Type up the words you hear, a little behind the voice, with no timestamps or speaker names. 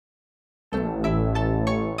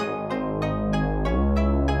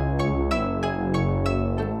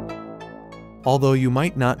Although you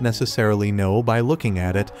might not necessarily know by looking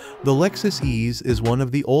at it, the Lexus EASE is one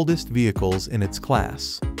of the oldest vehicles in its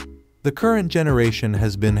class. The current generation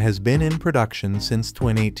has been in production since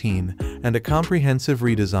 2018, and a comprehensive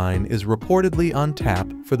redesign is reportedly on tap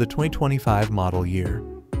for the 2025 model year.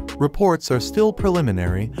 Reports are still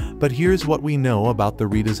preliminary, but here's what we know about the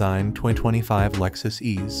redesigned 2025 Lexus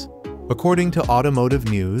EASE. According to Automotive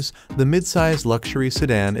News, the midsize luxury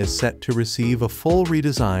sedan is set to receive a full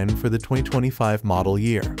redesign for the 2025 model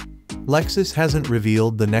year. Lexus hasn't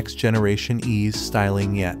revealed the next generation EASE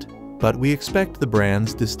styling yet, but we expect the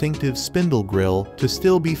brand's distinctive spindle grille to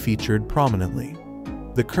still be featured prominently.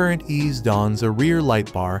 The current EASE dons a rear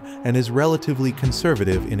light bar and is relatively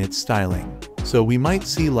conservative in its styling, so we might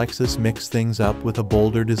see Lexus mix things up with a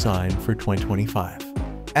bolder design for 2025.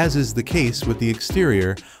 As is the case with the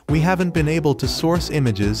exterior, we haven't been able to source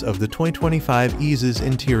images of the 2025 EASE's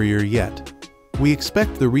interior yet. We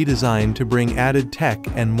expect the redesign to bring added tech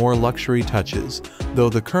and more luxury touches, though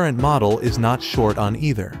the current model is not short on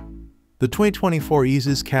either. The 2024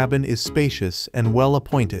 EASE's cabin is spacious and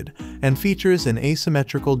well-appointed, and features an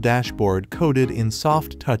asymmetrical dashboard coated in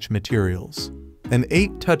soft touch materials. An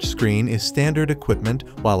 8-touch screen is standard equipment,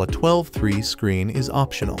 while a 12:3 screen is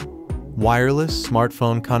optional. Wireless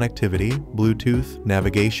smartphone connectivity, Bluetooth,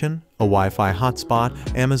 navigation, a Wi-Fi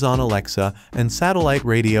hotspot, Amazon Alexa, and satellite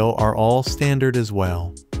radio are all standard as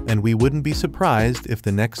well, and we wouldn't be surprised if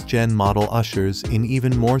the next-gen model ushers in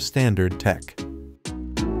even more standard tech.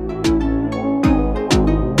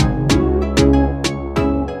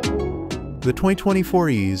 The 2024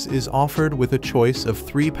 EASE is offered with a choice of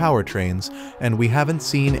 3 powertrains, and we haven't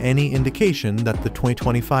seen any indication that the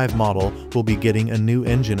 2025 model will be getting a new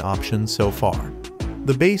engine option so far.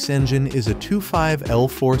 The base engine is a 2.5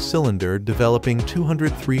 L4 cylinder developing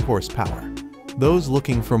 203 horsepower. Those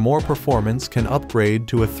looking for more performance can upgrade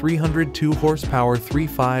to a 302 horsepower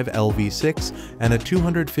 3.5 LV6, and a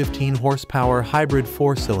 215 horsepower hybrid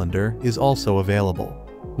 4-cylinder is also available.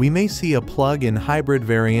 We may see a plug-in hybrid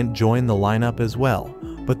variant join the lineup as well,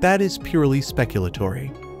 but that is purely speculatory.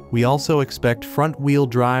 We also expect front-wheel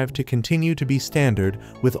drive to continue to be standard,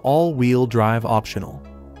 with all-wheel drive optional.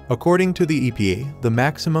 According to the EPA, the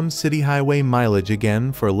maximum city highway mileage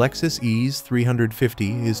again for Lexus EASE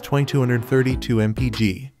 350 is 2,232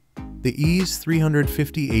 mpg. The EASE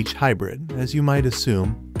 350h Hybrid, as you might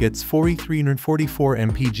assume, gets 4,344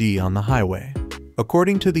 mpg on the highway.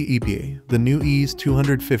 According to the EPA, the new EASE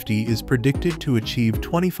 250 is predicted to achieve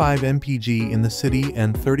 25 mpg in the city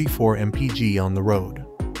and 34 mpg on the road.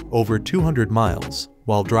 Over 200 miles,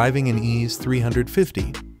 while driving an EASE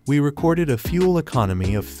 350, we recorded a fuel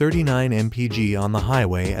economy of 39 mpg on the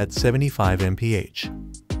highway at 75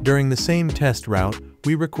 mph. During the same test route,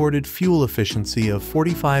 we recorded fuel efficiency of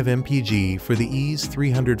 45 mpg for the EASE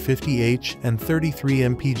 350h and 33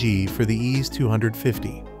 mpg for the EASE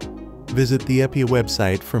 250. Visit the EPA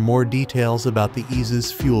website for more details about the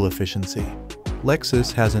EASE's fuel efficiency.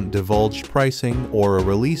 Lexus hasn't divulged pricing or a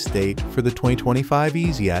release date for the 2025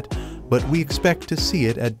 EASE yet, but we expect to see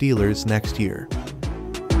it at dealers next year.